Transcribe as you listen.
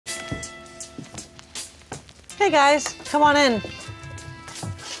Hey guys, come on in.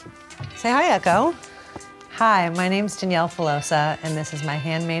 Say hi, Echo. Hi, my name's Danielle Filosa, and this is my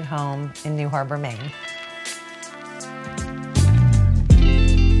handmade home in New Harbor, Maine.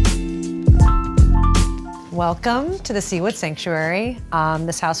 Welcome to the Seawood Sanctuary.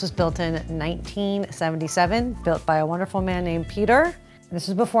 This house was built in 1977, built by a wonderful man named Peter. This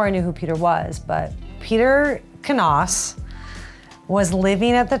was before I knew who Peter was, but Peter Knaus was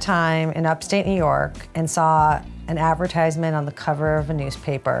living at the time in upstate New York and saw an advertisement on the cover of a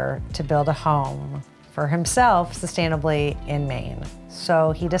newspaper to build a home for himself sustainably in Maine.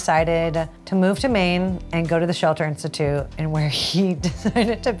 So he decided to move to Maine and go to the Shelter Institute, and where he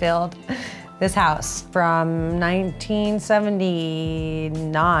decided to build this house. From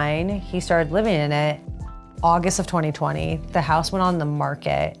 1979, he started living in it. August of 2020, the house went on the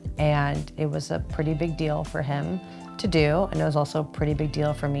market, and it was a pretty big deal for him to do, and it was also a pretty big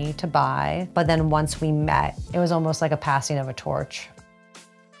deal for me to buy. But then once we met, it was almost like a passing of a torch.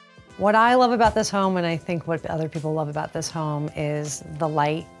 What I love about this home, and I think what other people love about this home, is the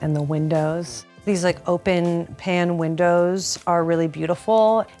light and the windows. These like open pan windows are really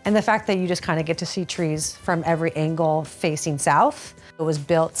beautiful. And the fact that you just kind of get to see trees from every angle facing south. It was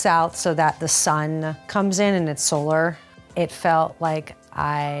built south so that the sun comes in and it's solar. It felt like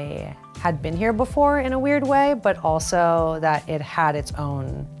I had been here before in a weird way, but also that it had its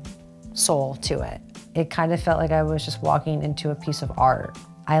own soul to it. It kind of felt like I was just walking into a piece of art.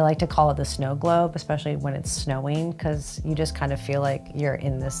 I like to call it the snow globe, especially when it's snowing, because you just kind of feel like you're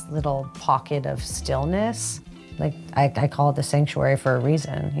in this little pocket of stillness. Like I call it the sanctuary for a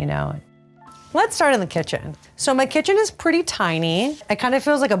reason, you know? Let's start in the kitchen. So my kitchen is pretty tiny. It kind of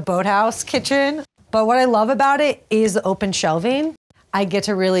feels like a boathouse kitchen, but what I love about it is the open shelving. I get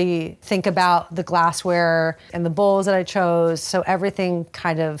to really think about the glassware and the bowls that I chose, so everything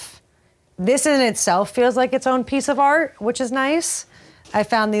kind of, this in itself feels like its own piece of art, which is nice. I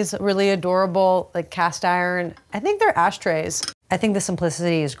found these really adorable, like cast iron, I think they're ashtrays. I think the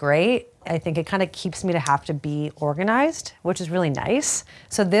simplicity is great. I think it kind of keeps me to have to be organized, which is really nice.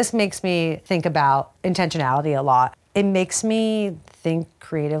 So this makes me think about intentionality a lot. It makes me think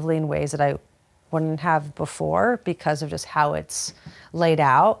creatively in ways that I wouldn't have before because of just how it's laid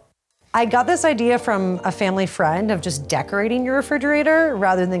out. I got this idea from a family friend of just decorating your refrigerator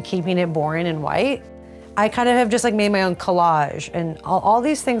rather than keeping it boring and white. I kind of have just like made my own collage, and all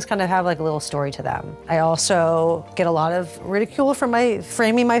these things kind of have like a little story to them. I also get a lot of ridicule for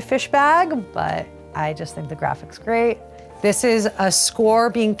framing my fish bag, but I just think the graphic's great. This is a score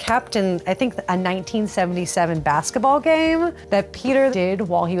being kept in, I think, a 1977 basketball game that Peter did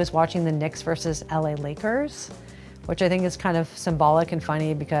while he was watching the Knicks versus LA Lakers, which I think is kind of symbolic and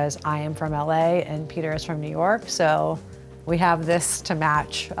funny because I am from LA and Peter is from New York. So we have this to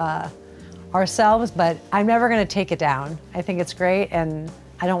match ourselves, but I'm never gonna take it down. I think it's great and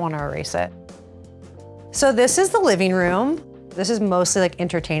I don't want to erase it. So this is the living room. This is mostly like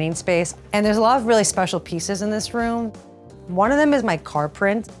entertaining space, and there's a lot of really special pieces in this room. One of them is my car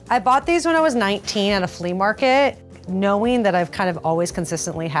print. I bought these when I was 19 at a flea market. Knowing that I've kind of always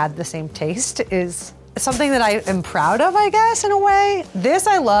consistently had the same taste is something that I am proud of, I guess, in a way. This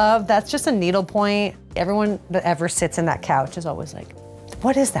I love, that's just a needlepoint. Everyone that ever sits in that couch is always like,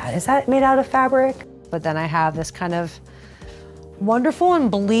 what is that? Is that made out of fabric? But then I have this kind of wonderful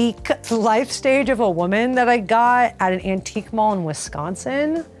and bleak life stage of a woman that I got at an antique mall in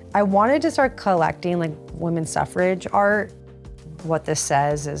Wisconsin. I wanted to start collecting like women's suffrage art. What this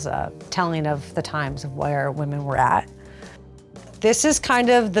says is a telling of the times of where women were at. This is kind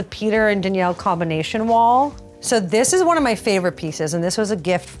of the Peter and Danielle combination wall. So this is one of my favorite pieces, and this was a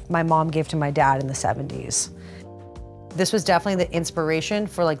gift my mom gave to my dad in the 70s. This was definitely the inspiration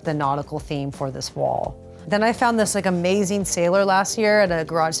for like the nautical theme for this wall. Then I found this like amazing sailor last year at a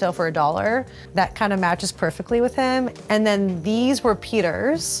garage sale for $1 that kind of matches perfectly with him. And then these were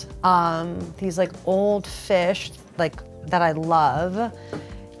Peter's, these like old fish like that I love.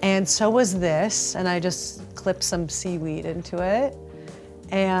 And so was this, and I just clipped some seaweed into it.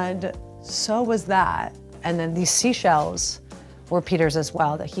 And so was that. And then these seashells were Peter's as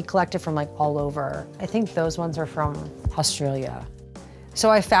well, that he collected from like all over. I think those ones are from Australia. So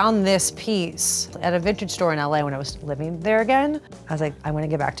I found this piece at a vintage store in LA when I was living there again. I was like, I'm gonna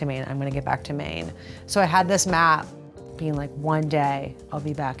get back to Maine, I'm gonna get back to Maine. So I had this map being like, one day I'll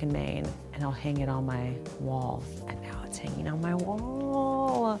be back in Maine and I'll hang it on my wall. And now it's hanging on my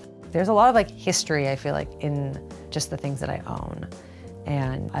wall. There's a lot of like history, I feel like, in just the things that I own.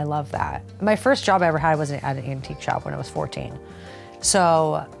 And I love that. My first job I ever had was at an antique shop when I was 14.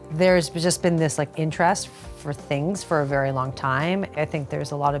 So there's just been this like interest for things for a very long time. I think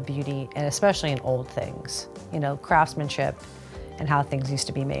there's a lot of beauty, and especially in old things, you know, craftsmanship and how things used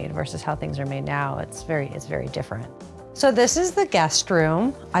to be made versus how things are made now. It's very different. So this is the guest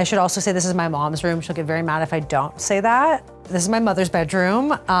room. I should also say this is my mom's room. She'll get very mad if I don't say that. This is my mother's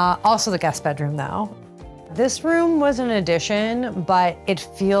bedroom, also the guest bedroom though. This room was an addition, but it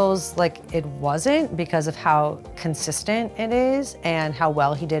feels like it wasn't because of how consistent it is and how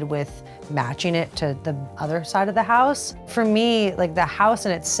well he did with matching it to the other side of the house. For me, like the house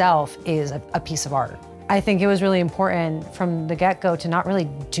in itself is a piece of art. I think it was really important from the get-go to not really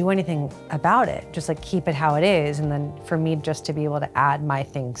do anything about it, just like keep it how it is, and then for me just to be able to add my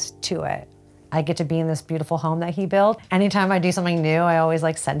things to it. I get to be in this beautiful home that he built. Anytime I do something new, I always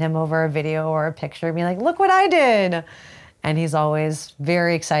like send him over a video or a picture, being like, look what I did. And he's always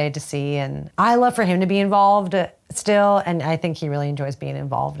very excited to see. And I love for him to be involved still, and I think he really enjoys being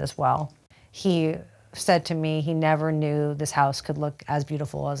involved as well. He said to me he never knew this house could look as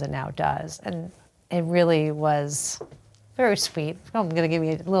beautiful as it now does. And it really was very sweet. I'm gonna give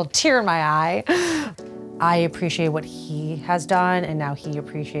you a little tear in my eye. I appreciate what he has done, and now he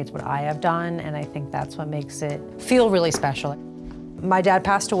appreciates what I have done, and I think that's what makes it feel really special. My dad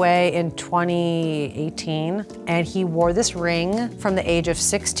passed away in 2018, and he wore this ring from the age of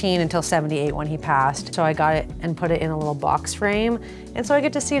 16 until 78 when he passed. So I got it and put it in a little box frame, and so I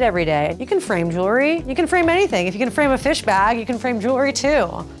get to see it every day. You can frame jewelry, you can frame anything. If you can frame a fish bag, you can frame jewelry too.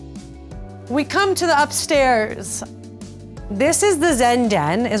 We come to the upstairs. This is the Zen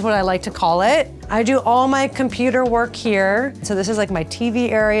Den, is what I like to call it. I do all my computer work here. So this is like my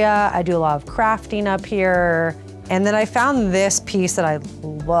TV area. I do a lot of crafting up here. And then I found this piece that I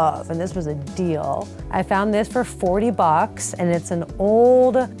love, and this was a deal. I found this for 40 bucks, and it's an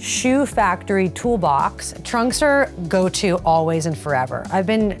old shoe factory toolbox. Trunks are go-to always and forever. I've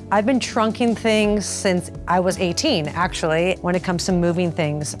been trunking things since I was 18, actually. When it comes to moving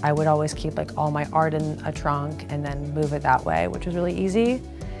things, I would always keep like all my art in a trunk and then move it that way, which was really easy.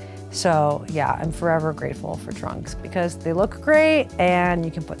 So yeah, I'm forever grateful for trunks because they look great and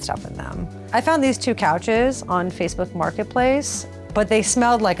you can put stuff in them. I found these two couches on Facebook Marketplace, but they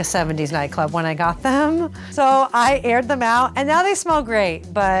smelled like a 70s nightclub when I got them. So I aired them out and now they smell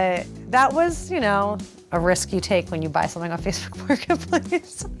great, but that was, you know, a risk you take when you buy something on Facebook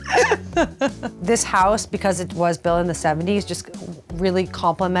Marketplace. This house, because it was built in the 70s, just really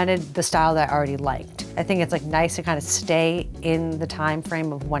complemented the style that I already liked. I think it's like nice to kind of stay in the time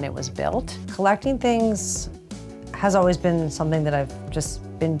frame of when it was built. Collecting things has always been something that I've just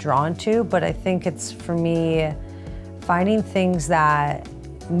been drawn to, but I think it's, for me, finding things that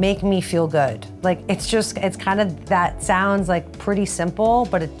make me feel good. Like, it's kind of, that sounds like pretty simple,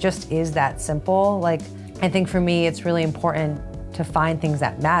 but it just is that simple. Like, I think for me, it's really important to find things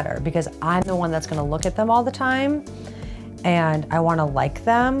that matter because I'm the one that's gonna look at them all the time and I wanna like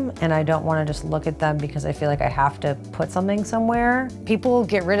them, and I don't wanna just look at them because I feel like I have to put something somewhere. People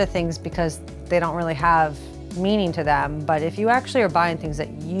get rid of things because they don't really have meaning to them, but if you actually are buying things that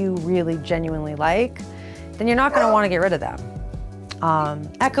you really genuinely like, then you're not gonna wanna get rid of them.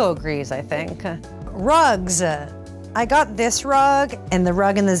 Echo agrees, I think. Rugs. I got this rug and the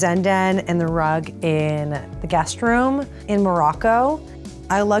rug in the Zen Den and the rug in the guest room in Morocco.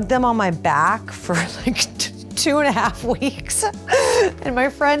 I lugged them on my back for like 2.5 weeks. And my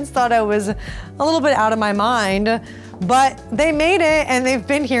friends thought I was a little bit out of my mind, but they made it and they've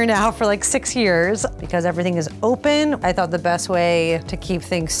been here now for like 6 years. Because everything is open, I thought the best way to keep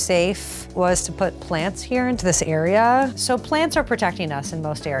things safe was to put plants here into this area. So plants are protecting us in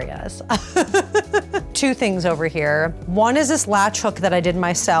most areas. 2 things over here. One is this latch hook that I did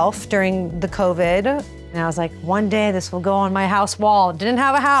myself during the COVID. And I was like, one day this will go on my house wall. Didn't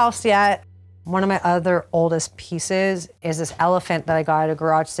have a house yet. One of my other oldest pieces is this elephant that I got at a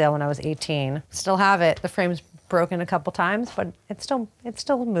garage sale when I was 18. Still have it. The frame's broken a couple times, but it's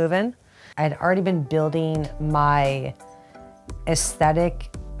still moving. I had already been building my aesthetic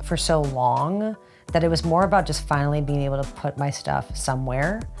for so long that it was more about just finally being able to put my stuff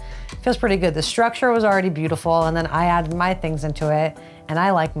somewhere. It feels pretty good. The structure was already beautiful, and then I added my things into it, and I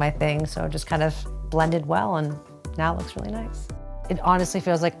like my things, so it just kind of blended well, and now it looks really nice. It honestly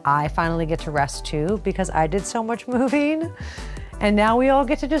feels like I finally get to rest too, because I did so much moving, and now we all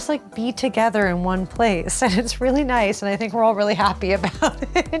get to just like be together in one place, and it's really nice, and I think we're all really happy about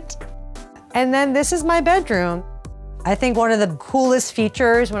it. And then this is my bedroom. I think one of the coolest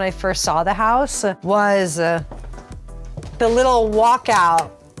features when I first saw the house was the little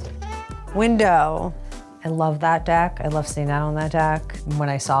walkout window. I love that deck. I love sitting out on that deck. When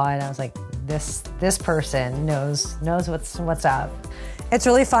I saw it, I was like, this person knows what's up. It's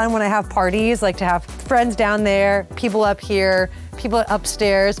really fun when I have parties, like to have friends down there, people up here, people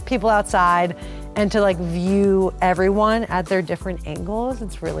upstairs, people outside, and to like view everyone at their different angles.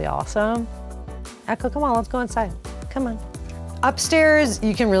 It's really awesome. Echo, come on, let's go inside. Come on. Upstairs,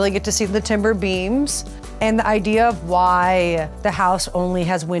 you can really get to see the timber beams. And the idea of why the house only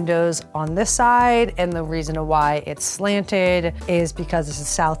has windows on this side and the reason why it's slanted is because this is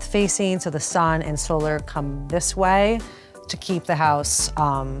south facing, so the sun and solar come this way to keep the house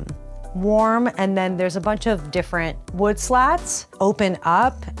warm. And then there's a bunch of different wood slats open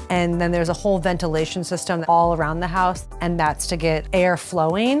up, and then there's a whole ventilation system all around the house, and that's to get air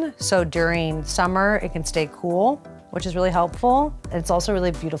flowing. So during summer, it can stay cool, which is really helpful. It's also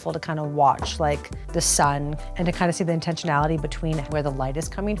really beautiful to kind of watch like the sun and to kind of see the intentionality between where the light is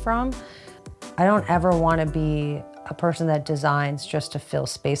coming from. I don't ever want to be a person that designs just to fill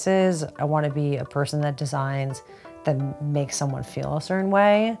spaces. I want to be a person that designs that makes someone feel a certain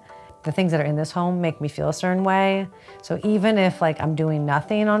way. The things that are in this home make me feel a certain way. So even if like I'm doing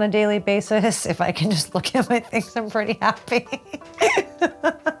nothing on a daily basis, if I can just look at my things, I'm pretty happy.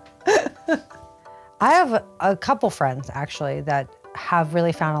 I have a couple friends actually that have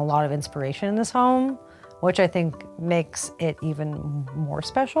really found a lot of inspiration in this home, which I think makes it even more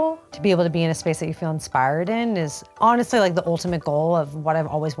special. To be able to be in a space that you feel inspired in is honestly like the ultimate goal of what I've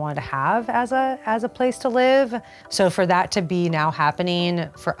always wanted to have as a place to live. So for that to be now happening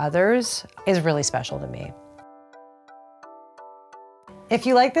for others is really special to me. If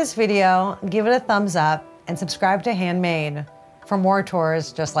you like this video, give it a thumbs up and subscribe to Handmade for more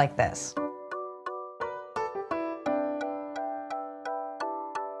tours just like this.